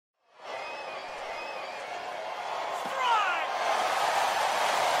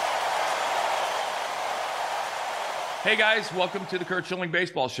Hey guys, welcome to the Kurt Schilling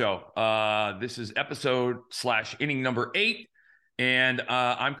Baseball Show. This is episode/inning number 8, and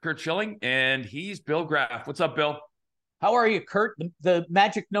I'm Kurt Schilling, and he's Bill Graff. What's up, Bill? How are you, Kurt? The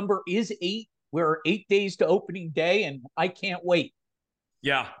magic number is 8. We're 8 days to opening day, and I can't wait.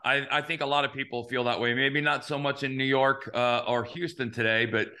 Yeah, I think a lot of people feel that way. Maybe not so much in New York or Houston today,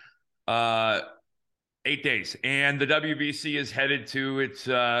 but 8 days, and the WBC is headed to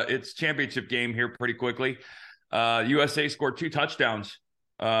its championship game here pretty quickly. USA scored 2 touchdowns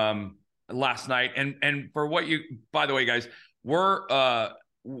last night, and for what you, by the way, guys,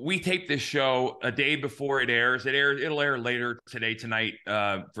 we tape this show a day before it airs. It'll air later tonight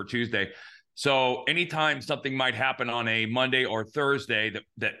for Tuesday. So anytime something might happen on a Monday or Thursday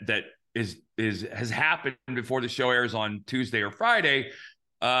that has happened before the show airs on Tuesday or Friday,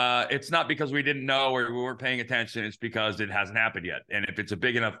 it's not because we didn't know or we weren't paying attention. It's because it hasn't happened yet. And if it's a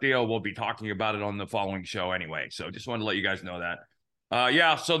big enough deal, we'll be talking about it on the following show anyway. So just wanted to let you guys know that.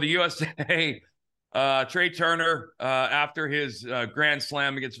 So the USA, Trey Turner, after his grand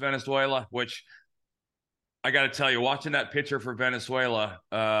slam against Venezuela, which I got to tell you, watching that pitcher for Venezuela,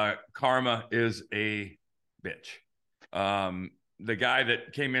 karma is a bitch. The guy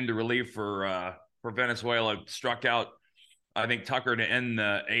that came into relief for Venezuela struck out, I think, Tucker to end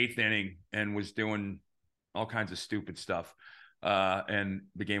the 8th inning and was doing all kinds of stupid stuff. And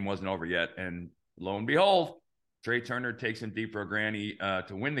the game wasn't over yet. And lo and behold, Trey Turner takes him deep for a granny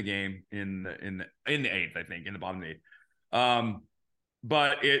to win the game in the 8th, I think, in the bottom of the 8th.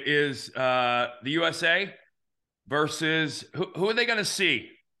 But it is the USA versus who are they going to see?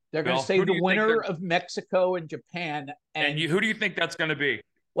 They're going to say the winner of Mexico and Japan. And who do you think that's going to be?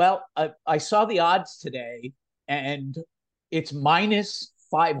 Well, I saw the odds today, and it's minus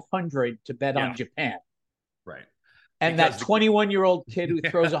 500 to bet on Japan. Right. And because that 21-year-old kid who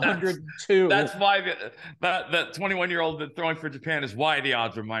throws 102. That's why that 21-year-old that throwing for Japan is why the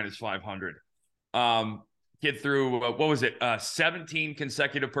odds are minus 500. Kid threw, what was it, 17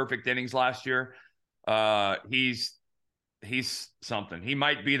 consecutive perfect innings last year. He's something. He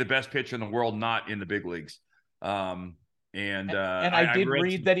might be the best pitcher in the world, not in the big leagues. And I did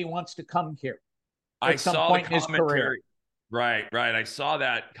read that he wants to come here at some point in his career. Right. I saw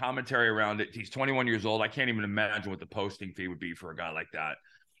that commentary around it. He's 21 years old. I can't even imagine what the posting fee would be for a guy like that.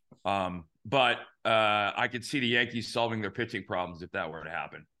 But I could see the Yankees solving their pitching problems if that were to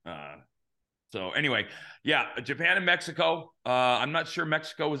happen. So anyway, Japan and Mexico. I'm not sure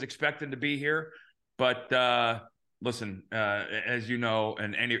Mexico was expected to be here, but listen, as you know,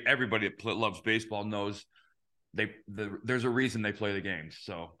 and everybody that loves baseball knows there's a reason they play the games.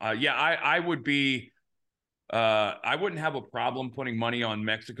 So I would be. I wouldn't have a problem putting money on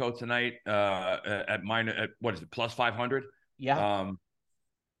Mexico tonight at what is it, plus 500? Yeah.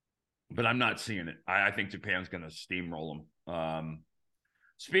 But I'm not seeing it. I think Japan's going to steamroll them.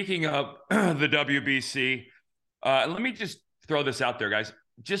 Speaking of the WBC, let me just throw this out there, guys.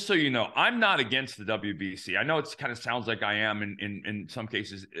 Just so you know, I'm not against the WBC. I know it kind of sounds like I am in some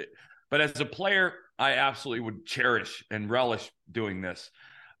cases, but as a player, I absolutely would cherish and relish doing this.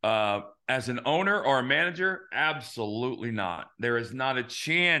 As an owner or a manager, absolutely not. There is not a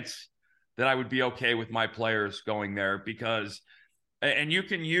chance that I would be okay with my players going there because, and you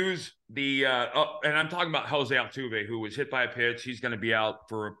can use the, and I'm talking about Jose Altuve, who was hit by a pitch. He's going to be out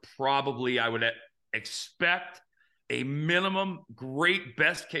for probably, I would expect a minimum great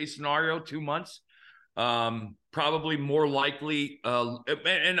best case scenario, 2 months. Probably more likely,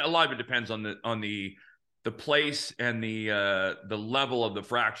 and a lot of it depends on the place and the level of the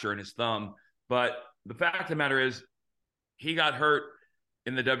fracture in his thumb. But the fact of the matter is he got hurt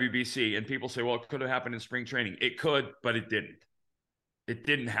in the WBC, and people say, well, it could have happened in spring training. It could, but it didn't. It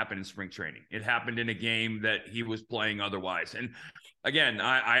didn't happen in spring training. It happened in a game that he was playing otherwise. And again,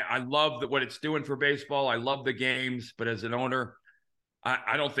 I love what it's doing for baseball. I love the games, but as an owner,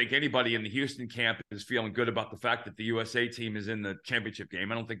 I don't think anybody in the Houston camp is feeling good about the fact that the USA team is in the championship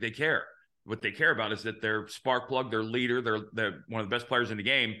game. I don't think they care. What they care about is that their spark plug, their leader, they're one of the best players in the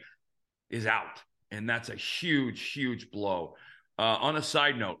game is out. And that's a huge, huge blow. On a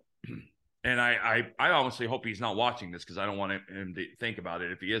side note, and I honestly hope he's not watching this because I don't want him to think about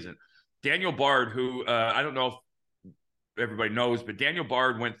it if he isn't. Daniel Bard, who I don't know if everybody knows, but Daniel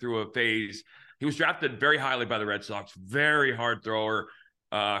Bard went through a phase. He was drafted very highly by the Red Sox, very hard thrower,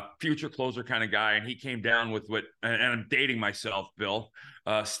 future closer kind of guy. And he came down with and I'm dating myself, Bill.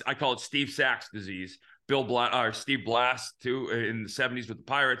 I call it Steve Sachs disease. Steve Blass, too, in the 70s with the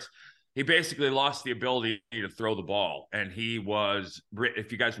Pirates. He basically lost the ability to throw the ball. And he was,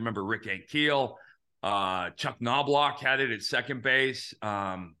 if you guys remember Rick Ankiel, Chuck Knobloch had it at second base.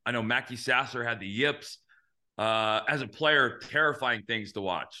 I know Mackie Sasser had the yips. as a player, terrifying things to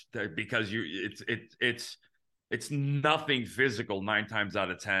watch because it's nothing physical 9 times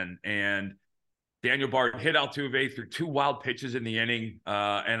out of 10. And Daniel Bard hit Altuve through 2 wild pitches in the inning.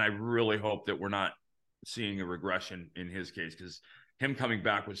 And I really hope that we're not seeing a regression in his case, because him coming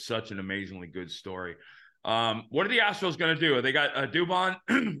back was such an amazingly good story. What are the Astros going to do? They got Dubon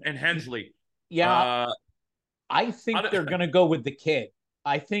and Hensley. Yeah, I think they're going to go with the kid.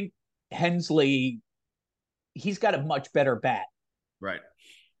 I think Hensley, he's got a much better bat. Right.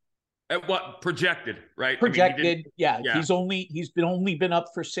 At what projected, right? Projected, I mean, yeah. He's only been up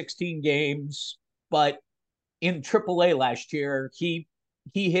for 16 games, but in AAA last year, he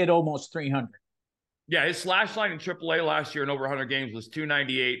hit almost 300. Yeah, his slash line in AAA last year in over 100 games was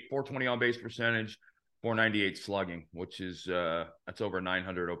 298, 420 on base percentage, 498 slugging, which is that's over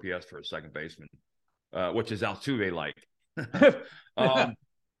 900 OPS for a second baseman, which is Altuve like.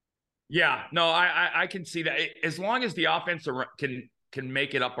 Yeah, no, I can see that as long as the offense can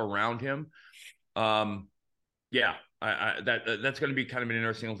make it up around him. Yeah, that's going to be kind of an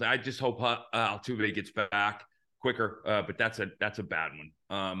interesting thing. I just hope Altuve gets back quicker, but that's a bad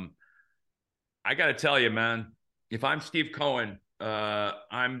one. I got to tell you, man, if I'm Steve Cohen,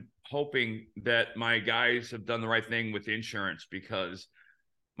 I'm hoping that my guys have done the right thing with insurance, because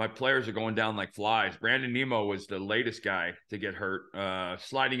my players are going down like flies. Brandon Nimmo was the latest guy to get hurt,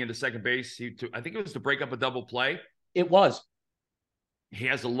 sliding into second base. I think it was to break up a double play. It was. He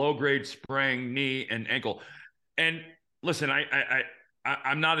has a low-grade sprained knee and ankle. And listen,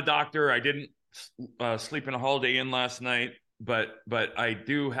 I'm not a doctor. I didn't sleep in a Holiday Inn last night, but I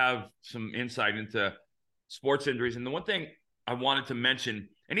do have some insight into sports injuries. And the one thing I wanted to mention,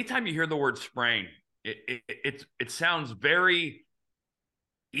 anytime you hear the word sprain, it sounds very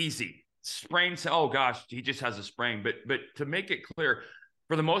easy. Sprain, oh gosh, he just has a sprain. But to make it clear,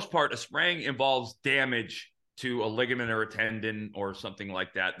 for the most part, a sprain involves damage to a ligament or a tendon or something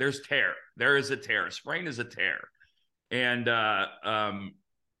like that. There's tear. There is a tear. A sprain is a tear. And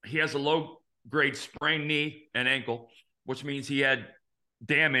he has a low-grade sprained knee and ankle, which means he had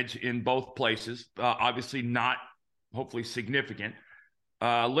damage in both places. Obviously not, hopefully, significant.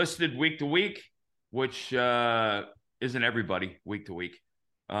 Listed week to week, which isn't everybody week to week.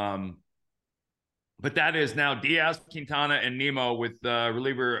 But that is now Diaz, Quintana, and Nimmo with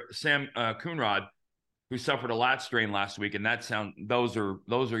reliever Sam Coonrod, who suffered a lat strain last week, and those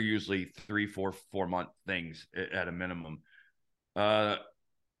are usually 3-4 month things at a minimum. The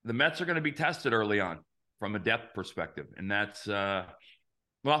Mets are going to be tested early on from a depth perspective, and that's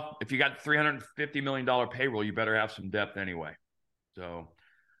well, if you got $350 million payroll, you better have some depth anyway. So,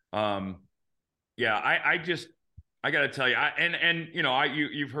 yeah, I got to tell you,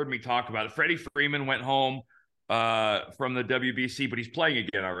 you've heard me talk about it. Freddie Freeman went home from the WBC, but he's playing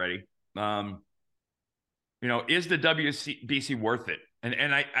again already. Is the WBC worth it?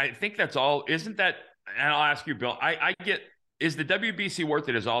 And I think that's all. Isn't that? And I'll ask you, Bill. Is the WBC worth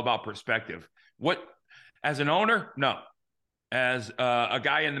it? Is all about perspective. What, as an owner, no. As a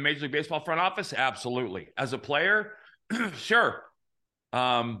guy in the Major League Baseball front office, absolutely. As a player, sure.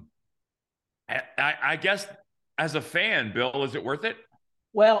 I guess as a fan, Bill, is it worth it?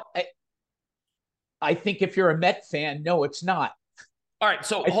 Well, I think if you're a Met fan, no, it's not. All right,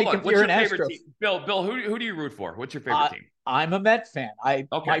 so hold on. What's your favorite team? Bill, who do you root for? What's your favorite team? I'm a Met fan. My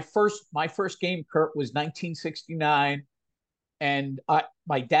first game, Kurt, was 1969, and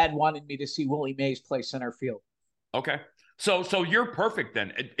my dad wanted me to see Willie Mays play center field. Okay, so you're perfect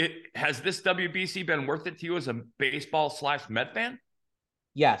then. Has this WBC been worth it to you as a baseball / Met fan?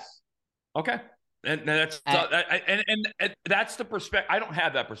 Yes. Okay, and that's the perspective. I don't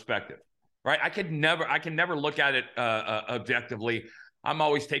have that perspective, right? I can never look at it objectively. I'm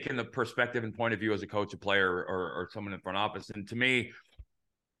always taking the perspective and point of view as a coach, a player, or someone in front office. And to me,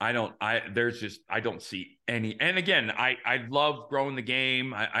 I don't see any. And again, I love growing the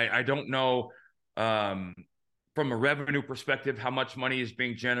game. I don't know from a revenue perspective how much money is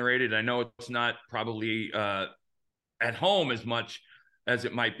being generated. I know it's not probably at home as much as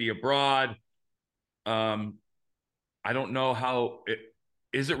it might be abroad. I don't know how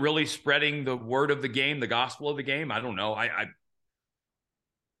is it really spreading the word of the game, the gospel of the game? I don't know.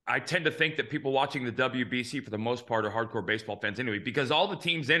 I tend to think that people watching the WBC for the most part are hardcore baseball fans anyway, because all the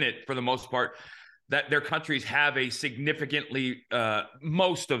teams in it, for the most part, that their countries have a significantly,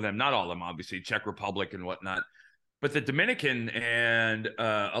 most of them, not all of them, obviously, Czech Republic and whatnot, but the Dominican and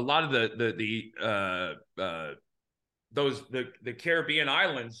a lot of the Caribbean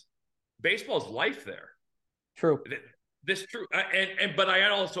islands, baseball's life there. True. This true, but I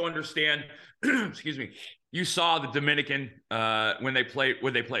also understand. Excuse me. You saw the Dominican when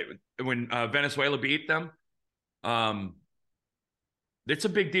Venezuela beat them. It's a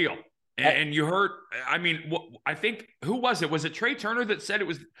big deal. And you heard, I mean, I think, who was it? Was it Trey Turner that said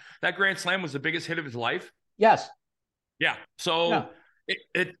that Grand Slam was the biggest hit of his life? Yes. Yeah. So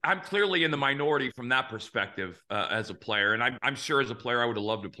I'm clearly in the minority from that perspective as a player. And I'm sure as a player, I would have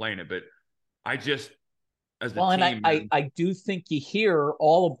loved to play in it. But I just, as a team. And I do think you hear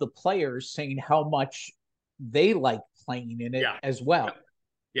all of the players saying how much they like playing in it as well.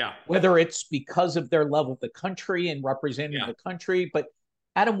 Yeah. Whether it's because of their love of the country and representing the country. But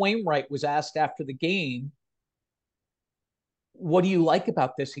Adam Wainwright was asked after the game, what do you like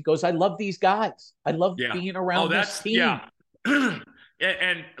about this? He goes, I love these guys. I love being around this team. Yeah.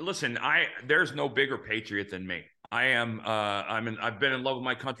 And listen, there's no bigger patriot than me. I've been in love with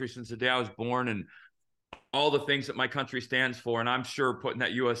my country since the day I was born, and all the things that my country stands for. And I'm sure putting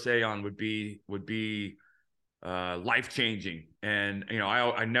that USA on would be life-changing. And,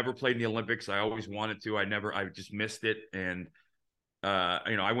 I never played in the Olympics. I always wanted to. I just missed it. And,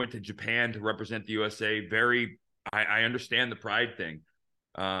 I went to Japan to represent the USA. I understand the pride thing.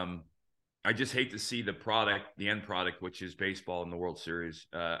 I just hate to see the end product, which is baseball in the World Series,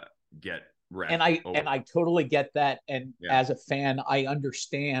 get wrecked. And I totally get that. And as a fan, I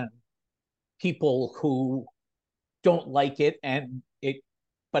understand people who don't like it,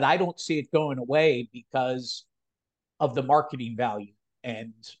 but I don't see it going away because of the marketing value.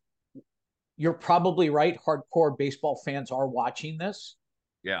 And you're probably right. Hardcore baseball fans are watching this.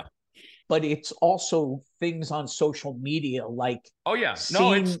 Yeah. But it's also things on social media like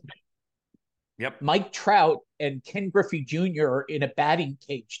Mike Trout and Ken Griffey Jr. in a batting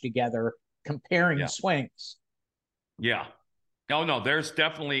cage together comparing swings. Yeah. No, there's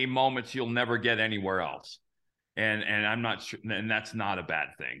definitely moments you'll never get anywhere else. And I'm not sure, and that's not a bad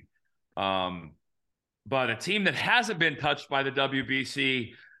thing. But a team that hasn't been touched by the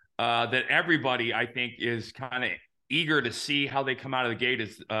WBC, that everybody, I think, is kind of eager to see how they come out of the gate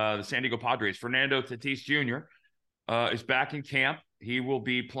is the San Diego Padres. Fernando Tatis Jr. Is back in camp. He will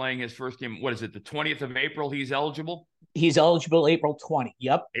be playing his first game. What is it? The 20th of April. He's eligible. He's eligible April 20th.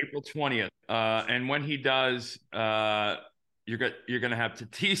 Yep. April 20th. And when he does, you're going to have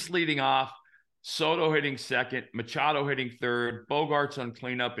Tatis leading off, Soto hitting second, Machado hitting third, Bogarts on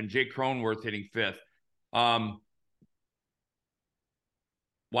cleanup, and Jake Cronenworth hitting fifth. Wow.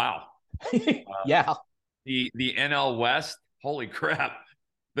 Yeah. The NL West. Holy crap.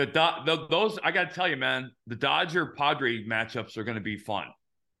 Those, I got to tell you, man, the Dodger Padre matchups are going to be fun.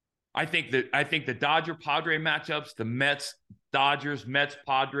 I think the Dodger Padre matchups, the Mets Padres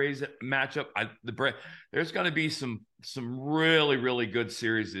matchup, there's going to be some really, really good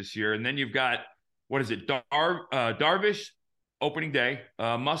series this year. And then you've got, what is it? Darvish opening day,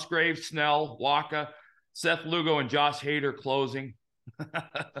 Musgrave, Snell, Waka, Seth Lugo, and Josh Hader closing.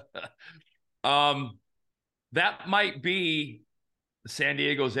 That might be San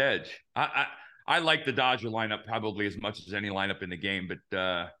Diego's edge. I like the Dodger lineup probably as much as any lineup in the game, but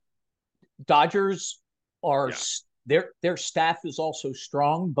Dodgers are their staff is also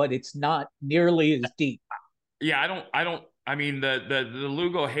strong, but it's not nearly as deep. Yeah, I mean, the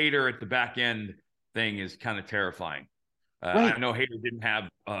Lugo Hader at the back end thing is kind of terrifying. Right. I know Hader didn't have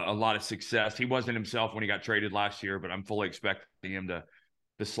a lot of success. He wasn't himself when he got traded last year, but I'm fully expecting him to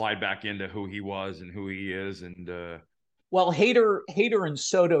slide back into who he was and who he is. And well, Hader and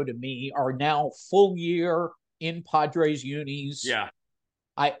Soto to me are now full year in Padres unis. Yeah,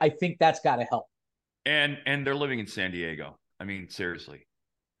 I think that's got to help. And they're living in San Diego. I mean, seriously,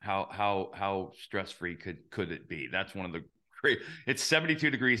 how stress free could it be? That's one of the great. It's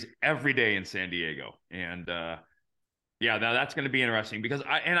 72 degrees every day in San Diego, and yeah, that's going to be interesting because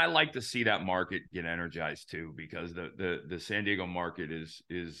I like to see that market get energized too, because the San Diego market is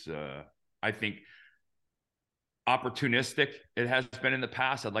I think opportunistic. It has been in the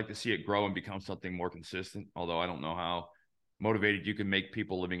past. I'd like to see it grow and become something more consistent. Although I don't know how motivated you can make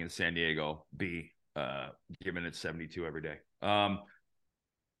people living in San Diego be, given it's 72 every day.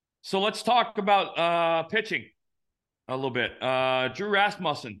 So let's talk about pitching a little bit. Drew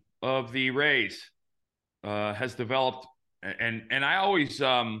Rasmussen of the Rays has developed, and I always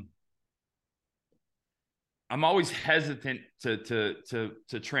I'm always hesitant to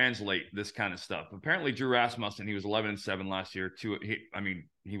translate this kind of stuff. Apparently, Drew Rasmussen, he was 11-7 last year.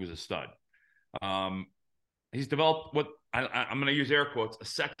 He was a stud. He's developed what I'm going to use air quotes, a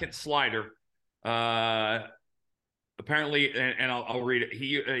second slider. Apparently, and I'll read it.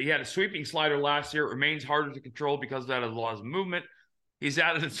 He had a sweeping slider last year. It remains harder to control because of that has lots of movement. He's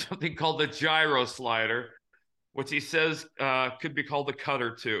added something called the gyro slider, which he says could be called the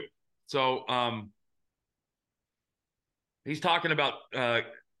cutter too. So he's talking about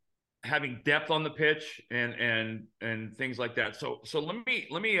having depth on the pitch and things like that. So let me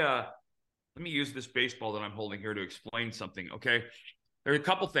use this baseball that I'm holding here to explain something. Okay, there are a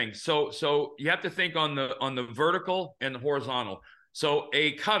couple things. So you have to think on the vertical and the horizontal. So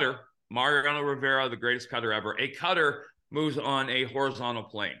a cutter, Mariano Rivera, the greatest cutter ever, a cutter moves on a horizontal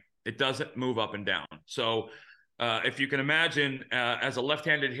plane. It doesn't move up and down. So if you can imagine, as a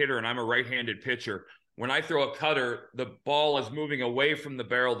left-handed hitter and I'm a right-handed pitcher, when I throw a cutter, the ball is moving away from the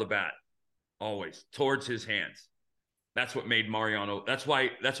barrel of the bat, always towards his hands. That's what made Mariano. That's why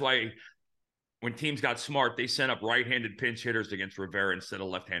when teams got smart, they sent up right-handed pinch hitters against Rivera instead of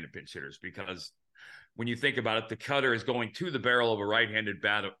left-handed pinch hitters, because when you think about it, the cutter is going to the barrel of a right-handed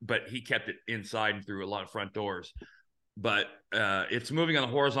bat, but he kept it inside and through a lot of front doors. But it's moving on a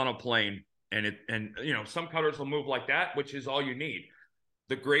horizontal plane, and some cutters will move like that, which is all you need.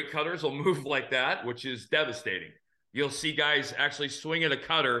 The great cutters will move like that, which is devastating. You'll see guys actually swing at a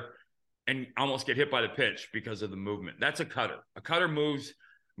cutter and almost get hit by the pitch because of the movement. That's a cutter. A cutter moves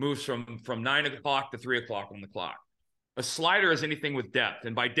from 9 o'clock to 3 o'clock on the clock. A slider is anything with depth,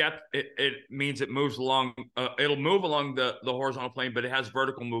 and by depth, it means it moves along. It'll move along the horizontal plane, but it has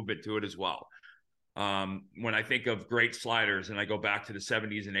vertical movement to it as well. When I think of great sliders, and I go back to the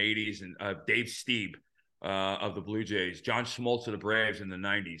 70s and 80s, and Dave Stieb of the Blue Jays, John Schmaltz of the Braves in the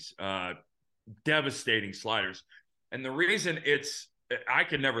 90s, devastating sliders. And the reason I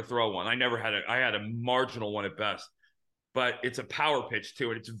could never throw one. I had a marginal one at best, but it's a power pitch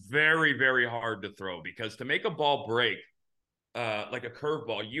too. And it's very, very hard to throw, because to make a ball break, like a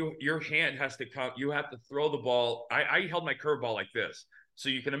curveball, your hand has to come, you have to throw the ball. I held my curveball like this. So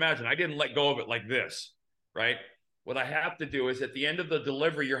you can imagine, I didn't let go of it like this, right? What I have to do is at the end of the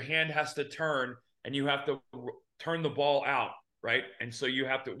delivery, your hand has to turn and you have to turn the ball out, right? And so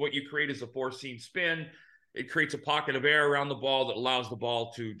what you create is a four-seam spin. It creates a pocket of air around the ball that allows the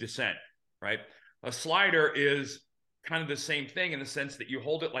ball to descend, right? A slider is kind of the same thing in the sense that you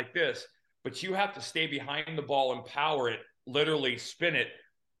hold it like this, but you have to stay behind the ball and power it, literally spin it.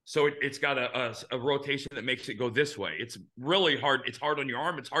 So it's got a rotation that makes it go this way. It's really hard. It's hard on your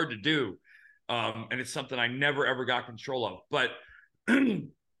arm. It's hard to do. And it's something I never, ever got control of. But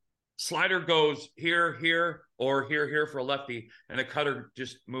slider goes here, here, or here, here for a lefty, and a cutter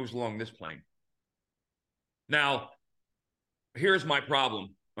just moves along this plane. Now, here's my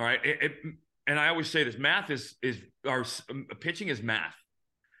problem. All right. And I always say this, pitching is math.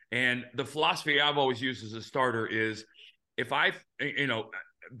 And the philosophy I've always used as a starter is, if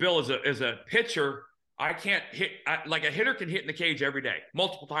Bill, as a pitcher, I can't hit, like a hitter can hit in the cage every day,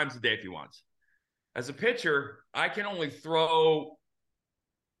 multiple times a day if he wants. As a pitcher, I can only throw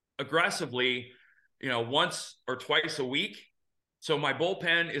aggressively, once or twice a week. So my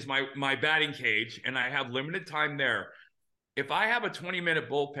bullpen is my batting cage, and I have limited time there. If I have a 20-minute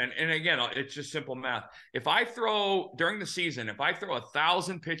bullpen, and again, it's just simple math. If I throw during the season, if I throw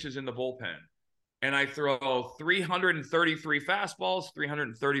 1,000 pitches in the bullpen, and I throw 333 fastballs,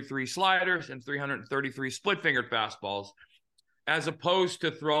 333 sliders, and 333 split-fingered fastballs, as opposed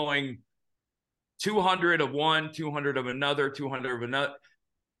to throwing 200 of one, 200 of another, 200 of another.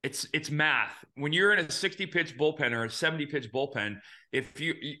 It's math. When you're in a 60-pitch bullpen or a 70-pitch bullpen,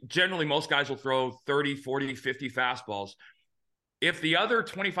 generally most guys will throw 30, 40, 50 fastballs. If the other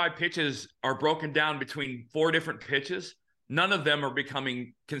 25 pitches are broken down between 4 different pitches, none of them are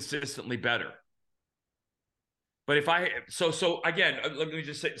becoming consistently better. But again, let me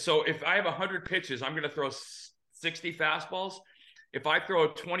just say, so if I have 100 pitches, I'm going to throw 60 fastballs. If I throw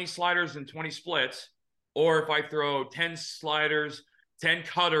 20 sliders and 20 splits, or if I throw 10 sliders, 10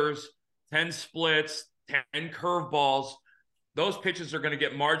 cutters, 10 splits, 10 curveballs, those pitches are going to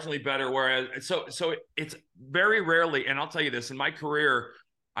get marginally better. Whereas, so it's very rarely, and I'll tell you this, in my career,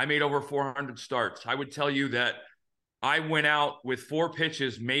 I made over 400 starts. I would tell you that I went out with 4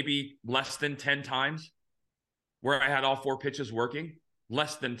 pitches, maybe less than 10 times, where I had all 4 pitches working,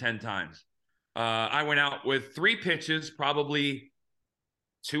 less than 10 times. I went out with 3 pitches, probably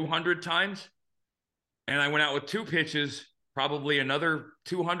 200 times. And I went out with 2 pitches, probably another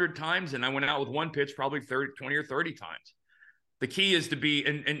 200 times. And I went out with 1 pitch, probably 20 or 30 times. The key is to be,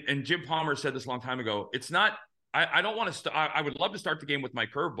 and Jim Palmer said this a long time ago, it's not, I don't want to, I would love to start the game with my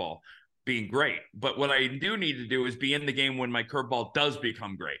curveball being great. But what I do need to do is be in the game when my curveball does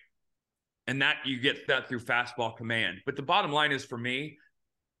become great. And that you get that through fastball command. But the bottom line is, for me,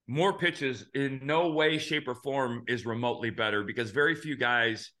 more pitches in no way, shape, or form is remotely better, because very few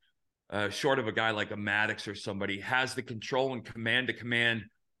guys, short of a guy like a Maddox or somebody, has the control and command to command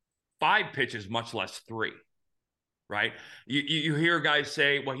 5 pitches, much less 3, right? You hear guys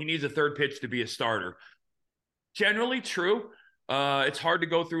say, well, he needs a 3rd pitch to be a starter. Generally true. It's hard to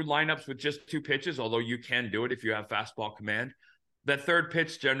go through lineups with just 2 pitches, although you can do it if you have fastball command. That third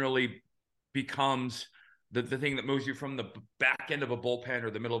pitch generally becomes the thing that moves you from the back end of a bullpen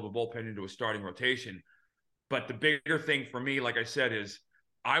or the middle of a bullpen into a starting rotation. But the bigger thing for me, like I said, is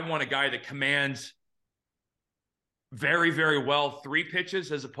I want a guy that commands very, very well 3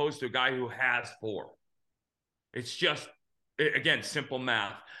 pitches as opposed to a guy who has 4. It's just, again, simple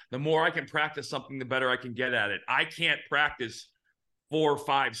math. The more I can practice something, the better I can get at it. I can't practice 4,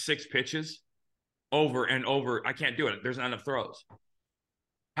 5, 6 pitches over and over. I can't do it. There's not enough throws.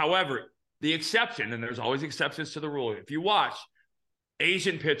 However, the exception, and there's always exceptions to the rule, if you watch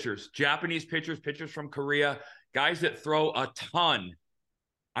Asian pitchers, Japanese pitchers, pitchers from Korea, guys that throw a ton.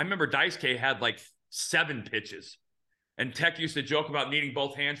 I remember Daisuke had like 7 pitches. And Tech used to joke about needing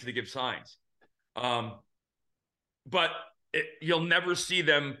both hands to give signs. But you'll never see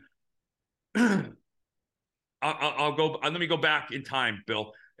them. I'll go. Let me go back in time,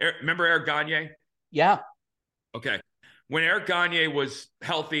 Bill. Remember Eric Gagne? Yeah. Okay. When Eric Gagne was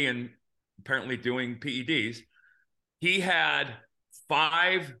healthy and apparently doing PEDs, he had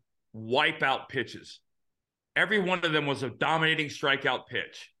 5 wipeout pitches. Every one of them was a dominating strikeout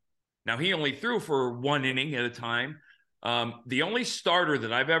pitch. Now, he only threw for 1 inning at a time. The only starter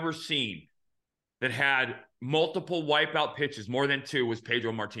that I've ever seen that had multiple wipeout pitches, more than 2, was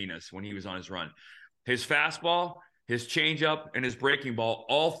Pedro Martinez when he was on his run. His fastball, his changeup, and his breaking ball,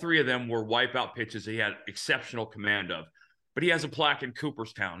 all 3 of them were wipeout pitches he had exceptional command of. But he has a plaque in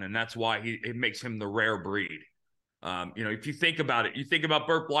Cooperstown, and that's why it makes him the rare breed. If you think about it, you think about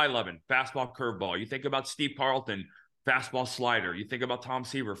Burt Blyleven, fastball, curveball. You think about Steve Carlton, fastball, slider. You think about Tom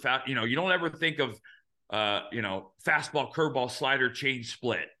Seaver, you don't ever think of, fastball, curveball, slider, change,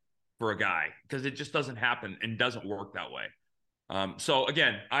 split for a guy, because it just doesn't happen and doesn't work that way. So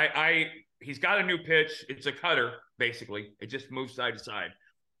again, he's got a new pitch. It's a cutter, basically. It just moves side to side.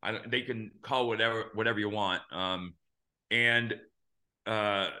 They can call whatever you want.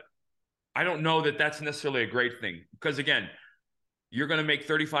 I don't know that that's necessarily a great thing, because again, you're going to make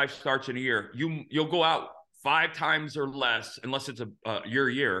 35 starts in a year. You'll go out 5 times or less, unless it's a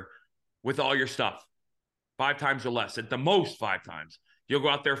year, with all your stuff. 5 times or less, at the most 5 times. You'll go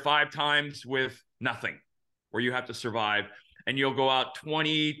out there 5 times with nothing, where you have to survive. And you'll go out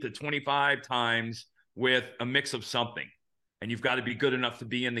 20 to 25 times with a mix of something. And you've got to be good enough to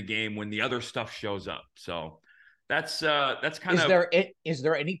be in the game when the other stuff shows up. So that's kind of. Is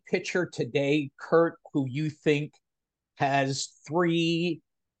there any pitcher today, Kurt, who you think has 3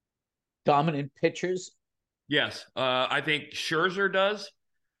 dominant pitchers? Yes. I think Scherzer does.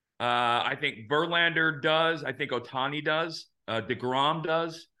 I think Verlander does. I think Ohtani does. DeGrom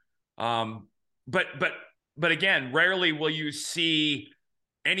does. But again, rarely will you see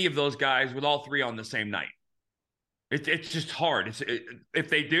any of those guys with all 3 on the same night. It's just hard. If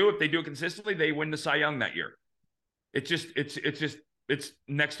they do it consistently, they win the Cy Young that year. It's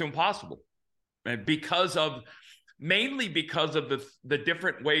next to impossible, and mainly because of the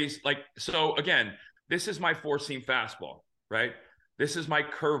different ways. Like, so again, this is my 4-seam fastball, right? This is my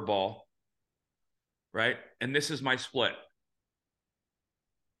curveball, right? And this is my split.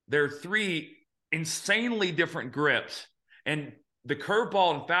 There are 3 insanely different grips, and the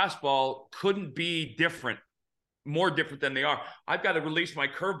curveball and fastball couldn't be more different than they are. I've got to release my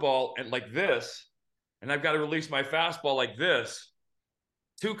curveball like this, and I've got to release my fastball like this.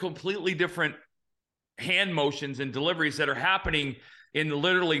 2 completely different hand motions and deliveries that are happening in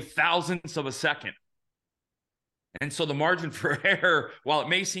literally thousandths of a second. And so the margin for error, while it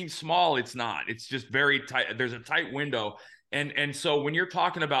may seem small, it's not. It's just very tight. There's a tight window. And so when you're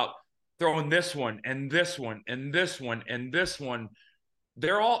talking about throwing this one and this one and this one and this one,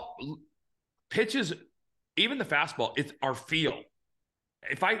 they're all pitches. Even the fastball, it's our feel.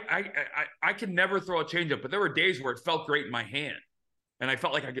 If I can never throw a changeup, but there were days where it felt great in my hand, and I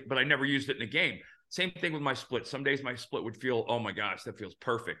felt like but I never used it in a game. Same thing with my split. Some days my split would feel, oh my gosh, that feels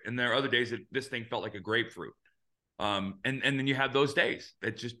perfect, and there are other days that this thing felt like a grapefruit. And then you have those days.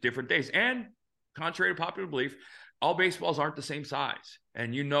 It's just different days. And contrary to popular belief, all baseballs aren't the same size.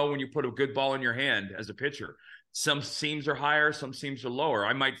 And when you put a good ball in your hand as a pitcher, some seams are higher, some seams are lower.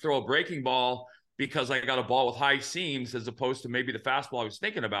 I might throw a breaking ball because I got a ball with high seams, as opposed to maybe the fastball I was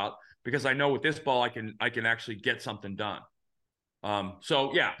thinking about, because I know with this ball I can actually get something done.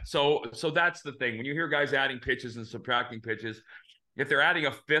 So that's the thing. When you hear guys adding pitches and subtracting pitches, if they're adding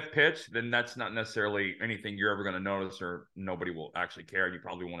a 5th pitch, then that's not necessarily anything you're ever going to notice, or nobody will actually care, and you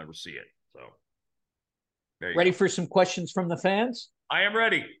probably won't ever see it. So ready for some questions from the fans? I am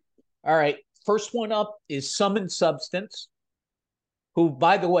ready. All right. First one up is Sum and Substance, who,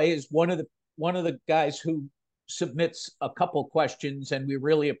 by the way, is one of the guys who submits a couple questions, and we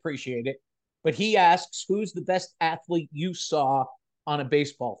really appreciate it. But he asks, who's the best athlete you saw on a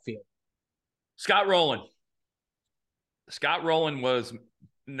baseball field? Scott Rowland. Scott Rowland was,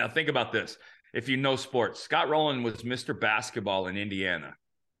 now think about this. If you know sports, Scott Rowland was Mr. Basketball in Indiana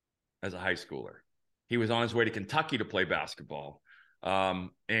as a high schooler. He was on his way to Kentucky to play basketball.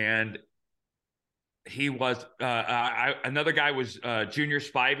 And he was, another guy was Junior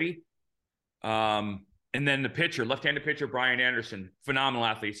Spivey. And then the pitcher, left-handed pitcher, Brian Anderson, phenomenal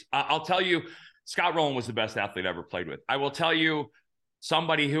athletes. I'll tell you, Scott Rowland was the best athlete I ever played with. I will tell you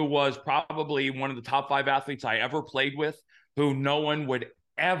somebody who was probably one of the top 5 athletes I ever played with, who no one would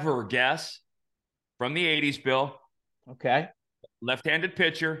ever guess, from the 80s, Bill. Okay. Left-handed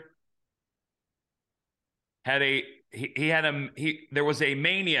pitcher. There was a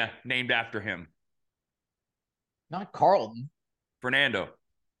mania named after him. Not Carlton. Fernando.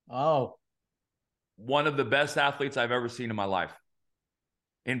 Oh. One of the best athletes I've ever seen in my life.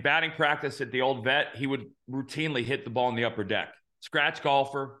 In batting practice at the old vet, he would routinely hit the ball in the upper deck. Scratch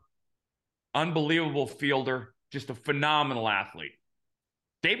golfer, unbelievable fielder, just a phenomenal athlete.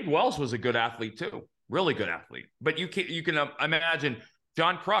 David Wells was a good athlete too, really good athlete. But you can imagine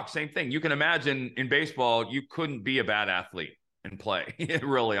John Kruk, same thing. You can imagine in baseball, you couldn't be a bad athlete and play,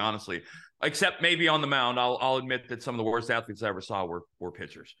 really, honestly. Except maybe on the mound. I'll admit that some of the worst athletes I ever saw were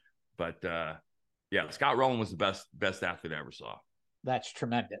pitchers. But yeah, Scott Rowland was the best athlete I ever saw. That's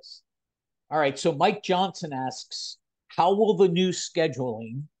tremendous. All right, so Mike Johnson asks, how will the new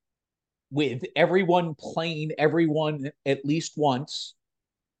scheduling, with everyone playing everyone at least once,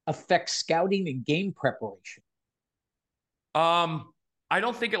 affect scouting and game preparation? I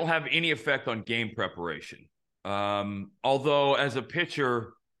don't think it'll have any effect on game preparation. Although as a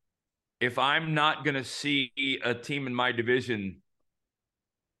pitcher, if I'm not going to see a team in my division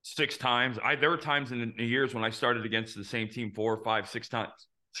 6 times, there were times in the years when I started against the same team 4, 5, 6 times.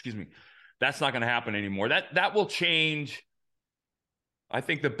 Excuse me. That's not going to happen anymore. That will change. I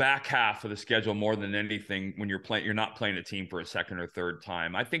think the back half of the schedule more than anything, when you're not playing a team for a second or third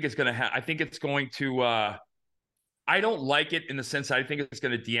time. I think it's going to I don't like it in the sense that I think it's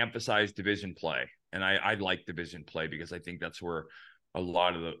going to de-emphasize division play. And I like division play because I think that's where a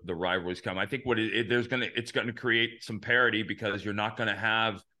lot of the rivalries come. I think it's going to create some parity, because you're not going to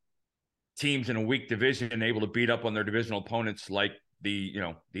have teams in a weak division able to beat up on their divisional opponents like the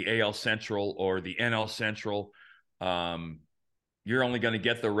AL Central or the NL Central. You're only going to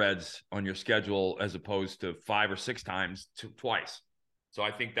get the Reds on your schedule as opposed to 5 or 6 times twice. So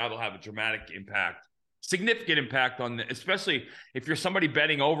I think that'll have a dramatic impact, significant impact on especially if you're somebody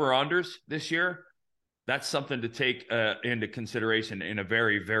betting over-unders this year. That's something to take into consideration in a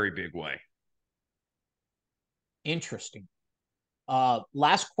very, very big way. Interesting.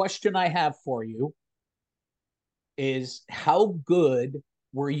 Last question I have for you is, how good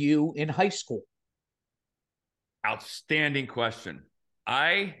were you in high school? Outstanding question.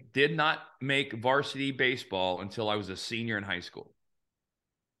 I did not make varsity baseball until I was a senior in high school.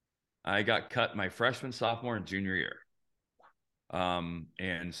 I got cut my freshman, sophomore, and junior year.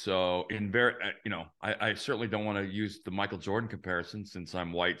 And so I certainly don't want to use the Michael Jordan comparison, since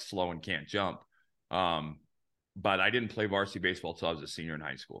I'm white, slow, and can't jump. But I didn't play varsity baseball until I was a senior in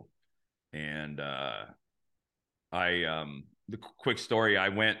high school. And the quick story, I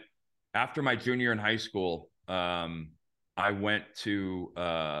went after my junior year in high school. I lied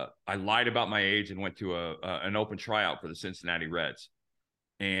about my age and went to an open tryout for the Cincinnati Reds.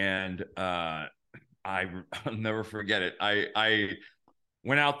 And I'll never forget it. I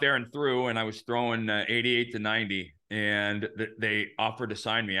went out there and threw, and I was throwing 88 to 90, and they offered to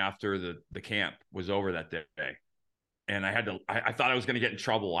sign me after the camp was over that day. And I thought I was going to get in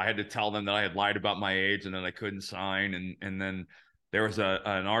trouble. I had to tell them that I had lied about my age and that I couldn't sign. And then there was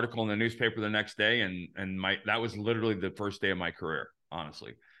an article in the newspaper the next day, and that was literally the first day of my career,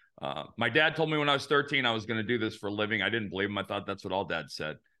 honestly. My dad told me when I was 13 I was going to do this for a living. I didn't believe him. I thought that's what all dads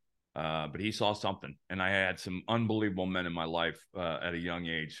said. But he saw something, and I had some unbelievable men in my life at a young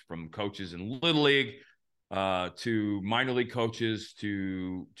age, from coaches in Little League to minor league coaches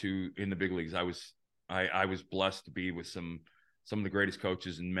to in the big leagues. I was blessed to be with some of the greatest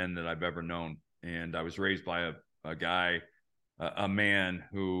coaches and men that I've ever known. And I was raised by a guy, a man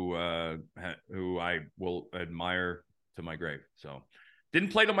who I will admire to my grave. So didn't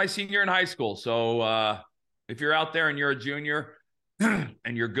play till my senior year in high school. So if you're out there and you're a junior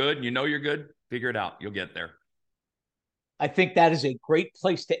and you're good, and you're good, figure it out. You'll get there. I think that is a great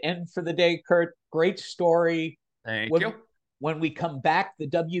place to end for the day, Kurt. Great story. Thank you. When we come back, the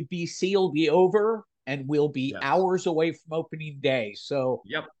WBC will be over. and we'll be hours away from opening day. So,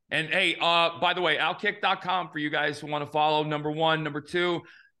 yep. And hey, by the way, outkick.com for you guys who want to follow. Number one. Number two, I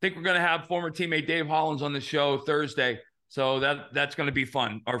think we're going to have former teammate Dave Hollins on the show Thursday. So that's going to be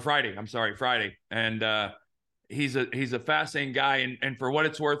fun. Or Friday. I'm sorry, Friday. And he's a fascinating guy. And for what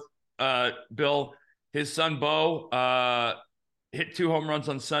it's worth, Bill, his son Bo hit 2 home runs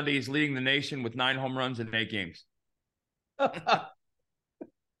on Sunday. He's leading the nation with 9 home runs in 8 games.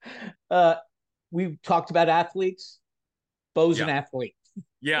 We've talked about athletes. Bo's an athlete.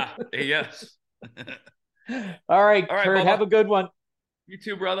 Yeah. Yes. All right, Kurt, Bubba. have a good one. You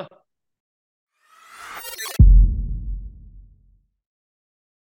too, brother.